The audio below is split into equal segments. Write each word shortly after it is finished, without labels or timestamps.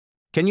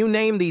Can you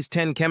name these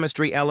 10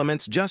 chemistry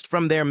elements just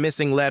from their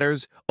missing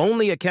letters?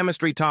 Only a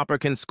chemistry topper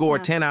can score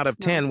 10 out of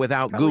 10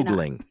 without probably not.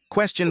 Googling.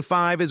 Question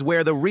 5 is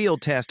where the real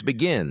test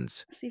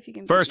begins. See if you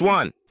can. First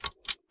one.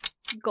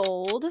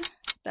 Gold.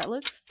 That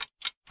looks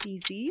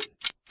easy.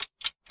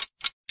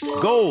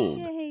 Gold.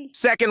 Yay.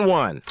 Second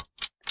one.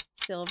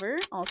 Silver.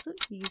 Also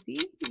easy.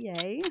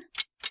 Yay.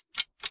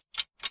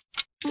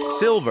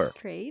 Silver.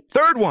 Great.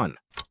 Third one.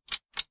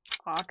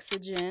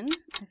 Oxygen.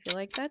 I feel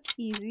like that's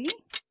easy.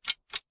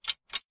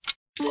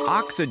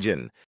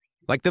 Oxygen.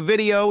 Like the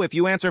video, if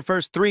you answer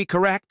first 3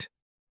 correct.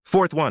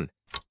 Fourth one.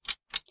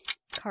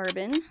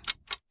 Carbon.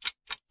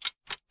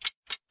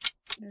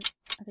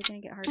 Are they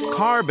going to get harder?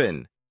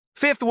 Carbon.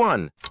 Fifth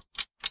one.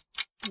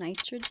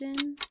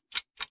 Nitrogen.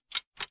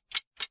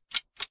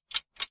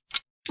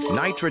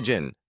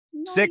 Nitrogen.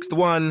 Nice. Sixth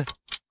one.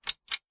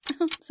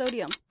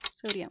 Sodium.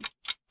 Sodium.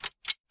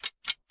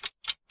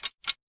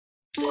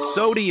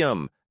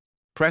 Sodium.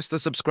 Press the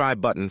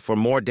subscribe button for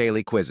more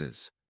daily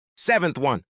quizzes. Seventh one.